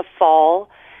 had a fall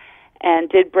and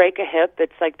did break a hip.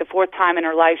 It's like the fourth time in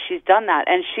her life she's done that.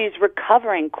 And she's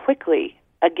recovering quickly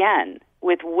again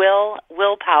with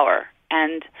willpower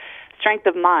and strength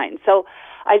of mind. So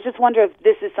I just wonder if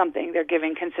this is something they're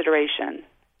giving consideration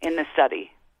in the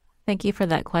study. Thank you for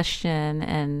that question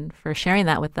and for sharing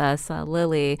that with us,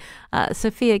 Lily.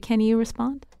 Sophia, can you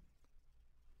respond?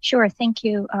 Sure. Thank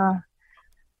you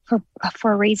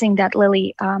for raising that,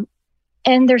 Lily.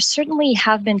 And there certainly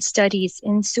have been studies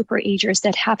in Super Agers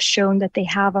that have shown that they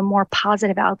have a more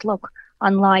positive outlook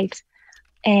on life.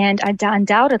 And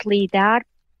undoubtedly, that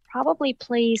probably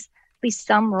plays at least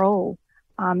some role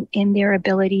in their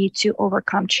ability to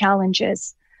overcome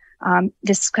challenges,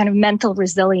 this kind of mental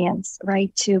resilience,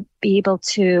 right, to be able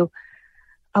to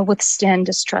withstand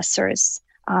the stressors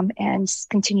and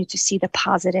continue to see the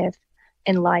positive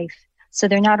in life. So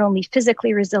they're not only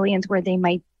physically resilient, where they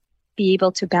might be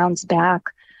able to bounce back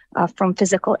from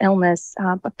physical illness,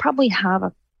 but probably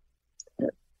have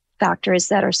factors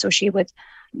that are associated with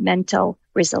mental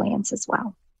resilience as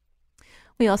well.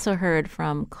 We also heard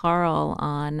from Carl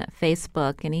on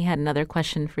Facebook, and he had another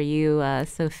question for you,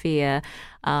 Sophia.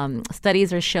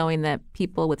 Studies are showing that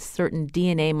people with certain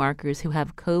DNA markers who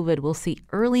have COVID will see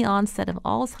early onset of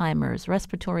Alzheimer's,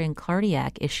 respiratory, and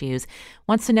cardiac issues.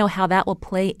 Wants to know how that will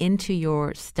play into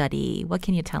your study. What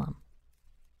can you tell him?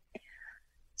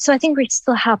 So I think we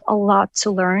still have a lot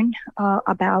to learn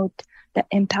about the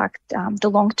impact, the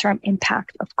long-term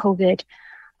impact of COVID.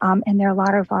 And there are a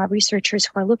lot of researchers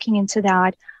who are looking into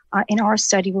that. In our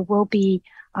study, we will be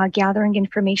gathering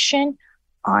information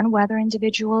on whether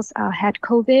individuals had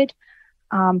COVID,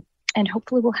 and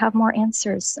hopefully we'll have more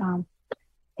answers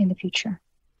in the future.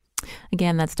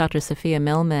 Again, that's Dr. Sophia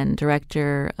Millman,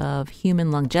 Director of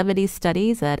Human Longevity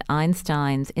Studies at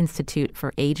Einstein's Institute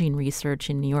for Aging Research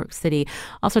in New York City.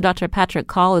 Also, Dr. Patrick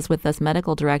Call is with us,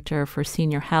 Medical Director for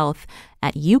Senior Health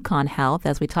at UConn Health,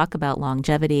 as we talk about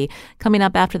longevity. Coming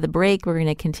up after the break, we're going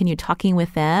to continue talking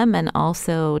with them and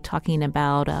also talking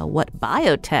about what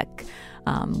biotech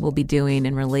will be doing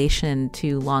in relation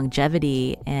to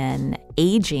longevity and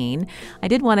aging. I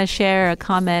did want to share a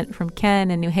comment from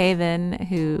Ken in New Haven,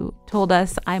 who told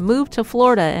us, I moved to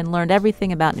Florida and learned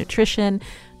everything about nutrition.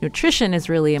 Nutrition is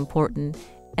really important,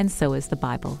 and so is the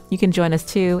Bible. You can join us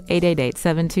too,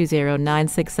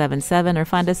 888-720-9677, or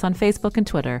find us on Facebook and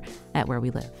Twitter at Where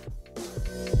We Live.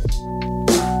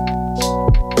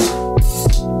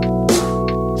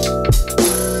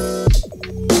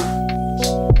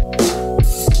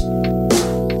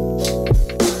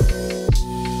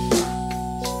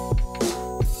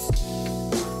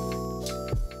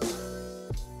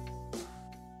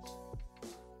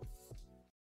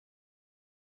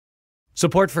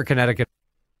 Support for Connecticut.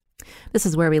 This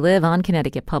is Where We Live on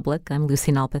Connecticut Public. I'm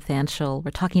Lucy Nalpathanchel.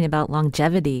 We're talking about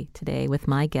longevity today with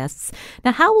my guests.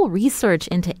 Now, how will research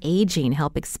into aging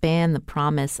help expand the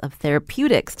promise of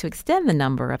therapeutics to extend the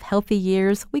number of healthy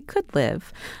years we could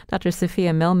live? Dr.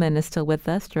 Sophia Millman is still with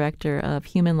us, Director of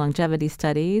Human Longevity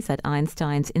Studies at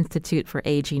Einstein's Institute for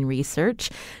Aging Research.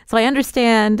 So I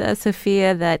understand,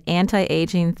 Sophia, that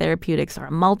anti-aging therapeutics are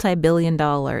a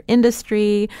multi-billion-dollar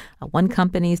industry. One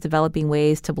company is developing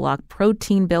ways to block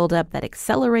protein buildup that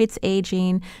accelerates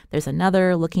aging. There's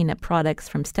another looking at products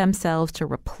from stem cells to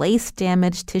replace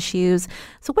damaged tissues.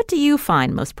 So what do you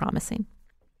find most promising?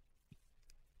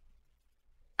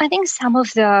 I think some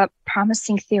of the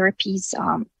promising therapies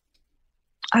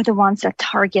are the ones that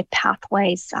target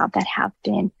pathways that have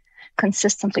been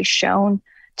consistently shown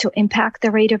to impact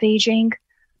the rate of aging.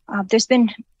 There's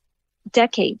been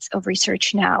decades of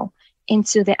research now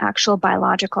into the actual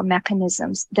biological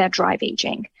mechanisms that drive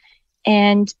aging.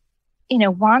 And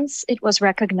once it was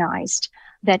recognized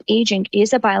that aging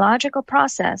is a biological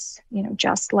process,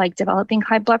 just like developing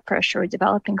high blood pressure or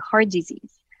developing heart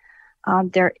disease,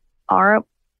 there are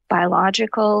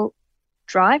biological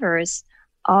drivers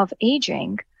of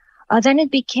aging, then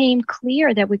it became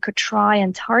clear that we could try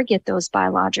and target those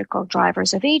biological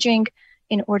drivers of aging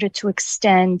in order to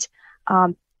extend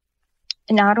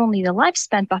not only the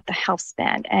lifespan, but the health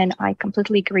span. And I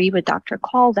completely agree with Dr.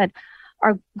 Call that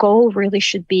our goal really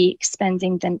should be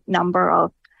expanding the number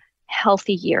of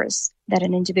healthy years that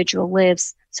an individual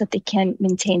lives so that they can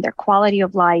maintain their quality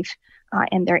of life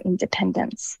and their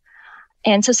independence.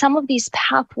 And so some of these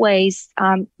pathways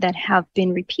that have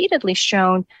been repeatedly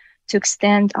shown to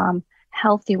extend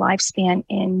healthy lifespan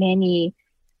in many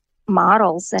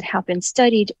models that have been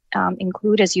studied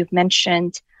include, as you've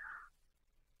mentioned,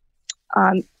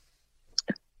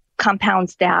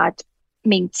 compounds that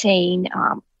maintain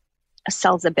a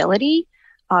cell's ability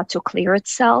to clear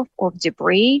itself of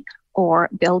debris or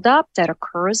buildup that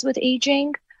occurs with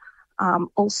aging.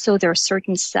 Also, there are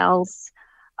certain cells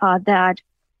that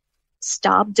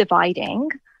stop dividing,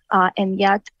 and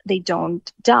yet they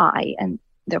don't die, and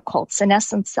they're called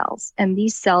senescent cells. And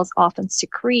these cells often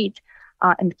secrete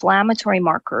inflammatory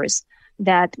markers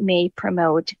that may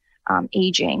promote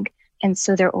aging. And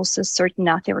so there are also certain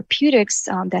therapeutics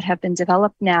that have been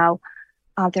developed now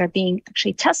that are being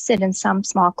actually tested in some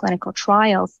small clinical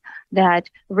trials that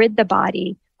rid the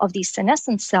body of these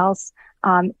senescent cells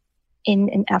in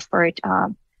an effort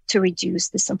to reduce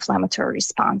this inflammatory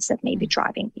response that may be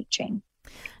driving aging.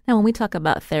 Now, when we talk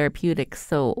about therapeutics,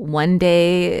 so one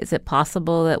day, is it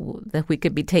possible that we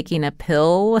could be taking a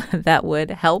pill that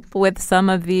would help with some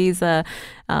of these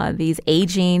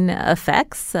aging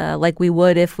effects, like we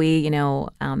would if we,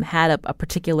 had a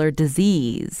particular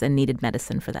disease and needed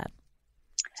medicine for that?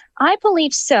 I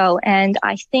believe so. And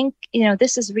I think,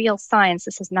 this is real science.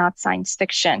 This is not science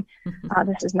fiction.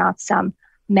 This is not some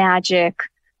magic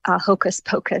hocus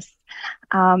pocus.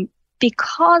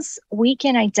 Because we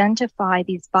can identify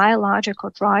these biological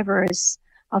drivers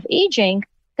of aging,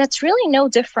 that's really no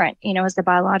different, as the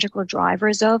biological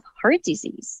drivers of heart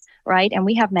disease, right? And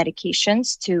we have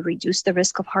medications to reduce the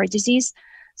risk of heart disease.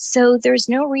 So there's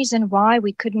no reason why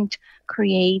we couldn't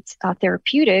create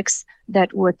therapeutics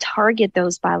that would target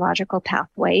those biological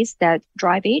pathways that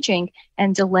drive aging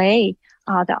and delay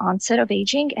the onset of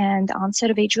aging and the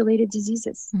onset of age-related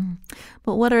diseases.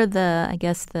 But what are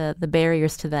the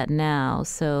barriers to that now?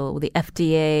 So the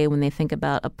FDA, when they think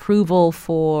about approval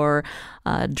for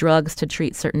drugs to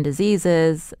treat certain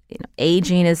diseases,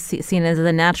 aging is seen as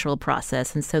a natural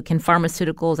process. And so can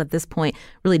pharmaceuticals at this point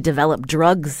really develop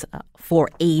drugs for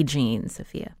aging,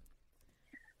 Sophia?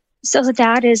 So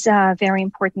that is a very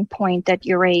important point that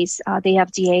you raise. The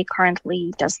FDA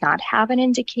currently does not have an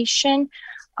indication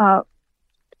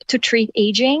to treat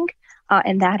aging,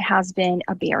 and that has been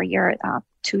a barrier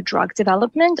to drug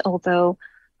development, although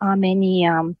many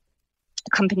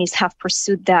companies have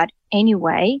pursued that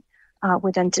anyway,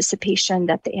 with anticipation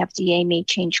that the FDA may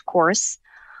change course.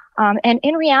 And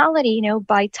in reality,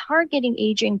 by targeting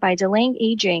aging, by delaying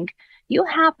aging, you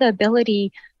have the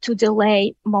ability to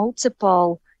delay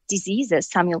multiple diseases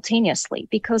simultaneously,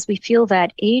 because we feel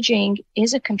that aging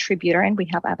is a contributor, and we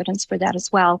have evidence for that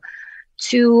as well,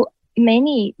 to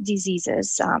many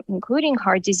diseases, including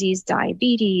heart disease,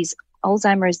 diabetes,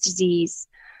 Alzheimer's disease,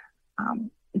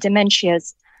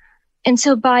 dementias. And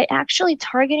so by actually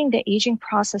targeting the aging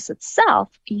process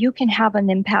itself, you can have an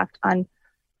impact on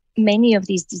many of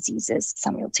these diseases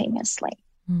simultaneously.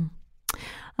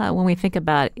 When we think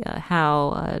about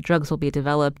how drugs will be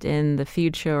developed in the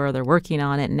future, or they're working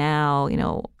on it now,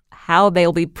 how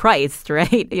they'll be priced,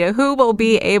 right? Who will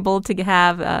be able to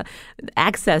have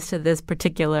access to this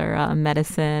particular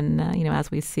medicine, as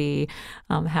we see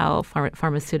how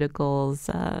pharmaceuticals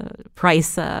price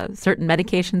certain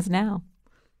medications now.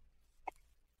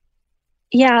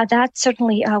 Yeah, that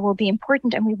certainly will be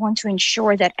important, and we want to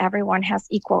ensure that everyone has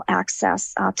equal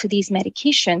access to these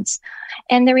medications.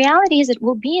 And the reality is it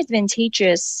will be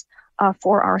advantageous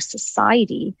for our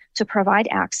society to provide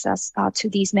access to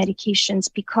these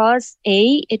medications because,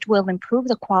 A, it will improve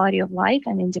the quality of life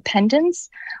and independence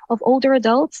of older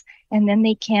adults, and then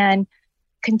they can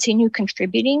continue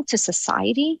contributing to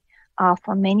society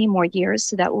for many more years.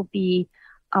 So that will be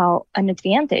an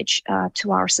advantage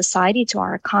to our society, to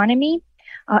our economy.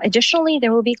 Additionally,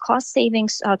 there will be cost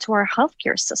savings to our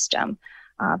healthcare system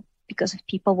because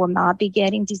people will not be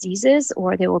getting diseases,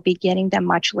 or they will be getting them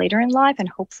much later in life, and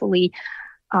hopefully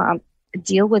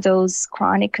deal with those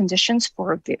chronic conditions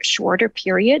for a shorter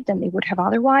period than they would have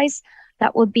otherwise.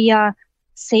 That would be a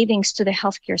savings to the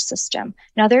healthcare system.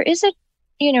 Now, there is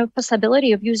a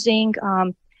possibility of using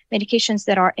medications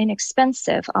that are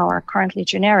inexpensive or currently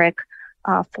generic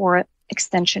for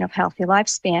extension of healthy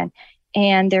lifespan.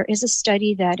 And there is a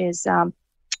study that is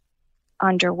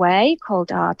underway called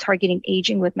Targeting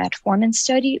Aging with Metformin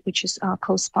Study, which is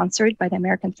co-sponsored by the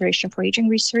American Federation for Aging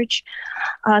Research,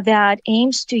 that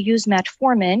aims to use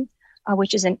metformin,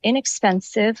 which is an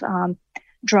inexpensive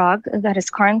drug that is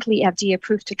currently FDA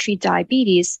approved to treat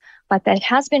diabetes, but that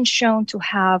has been shown to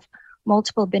have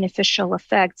multiple beneficial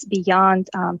effects beyond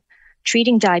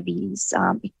treating diabetes.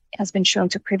 It has been shown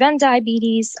to prevent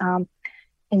diabetes.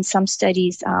 In some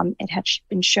studies, it has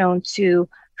been shown to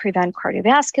prevent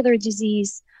cardiovascular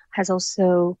disease, has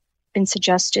also been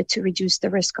suggested to reduce the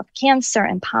risk of cancer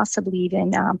and possibly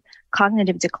even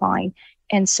cognitive decline.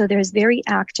 And so there's very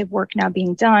active work now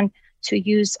being done to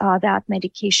use that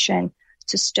medication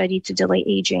to study to delay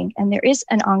aging. And there is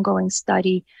an ongoing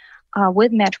study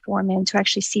with metformin to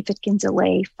actually see if it can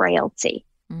delay frailty.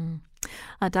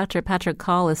 Dr. Patrick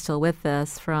Call is still with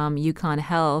us from UConn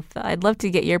Health. I'd love to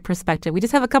get your perspective. We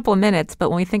just have a couple of minutes,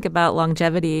 but when we think about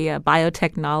longevity,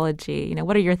 biotechnology,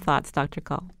 what are your thoughts, Dr.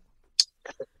 Call?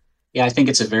 Yeah, I think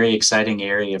it's a very exciting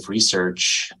area of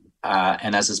research.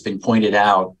 And as has been pointed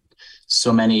out,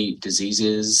 so many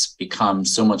diseases become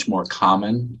so much more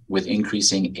common with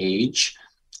increasing age.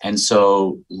 And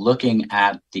so looking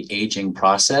at the aging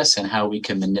process and how we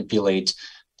can manipulate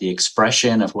the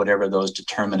expression of whatever those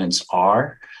determinants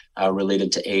are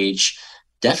related to age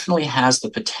definitely has the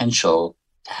potential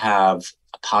to have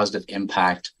a positive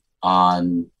impact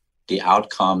on the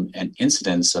outcome and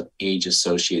incidence of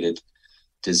age-associated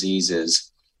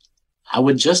diseases. I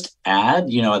would just add,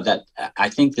 that I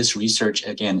think this research,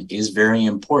 again, is very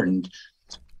important,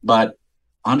 but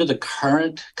under the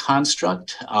current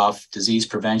construct of disease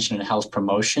prevention and health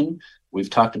promotion, we've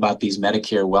talked about these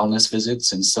Medicare wellness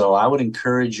visits. And so I would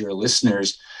encourage your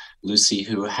listeners, Lucy,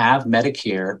 who have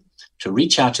Medicare to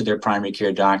reach out to their primary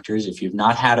care doctors. If you've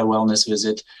not had a wellness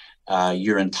visit,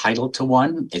 you're entitled to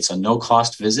one. It's a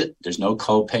no-cost visit. There's no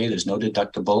copay. There's no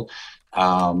deductible.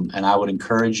 And I would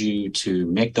encourage you to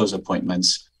make those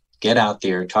appointments, get out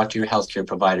there, talk to your healthcare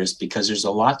providers, because there's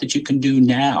a lot that you can do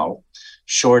now,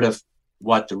 short of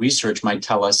what the research might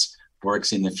tell us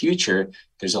works in the future.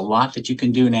 There's a lot that you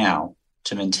can do now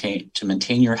to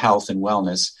maintain your health and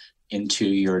wellness into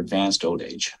your advanced old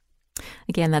age.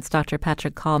 Again, that's Dr.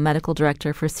 Patrick Call, Medical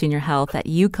Director for Senior Health at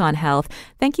UConn Health.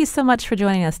 Thank you so much for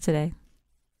joining us today.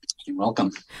 You're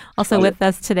welcome. Also with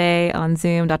us today on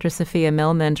Zoom, Dr. Sophia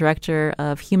Millman, Director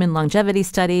of Human Longevity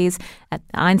Studies at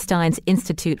Einstein's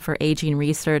Institute for Aging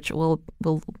Research. We'll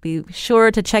be sure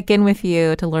to check in with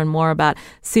you to learn more about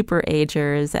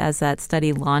superagers as that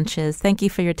study launches. Thank you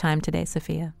for your time today,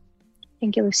 Sophia.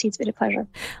 Thank you, Lucy. It's been a pleasure.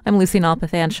 I'm Lucy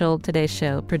Nalpathanchel. Today's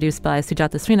show produced by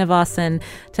Sujata Srinivasan.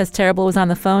 Tess Terrible was on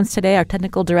the phones today. Our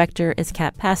technical director is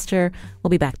Kat Pastor. We'll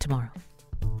be back tomorrow.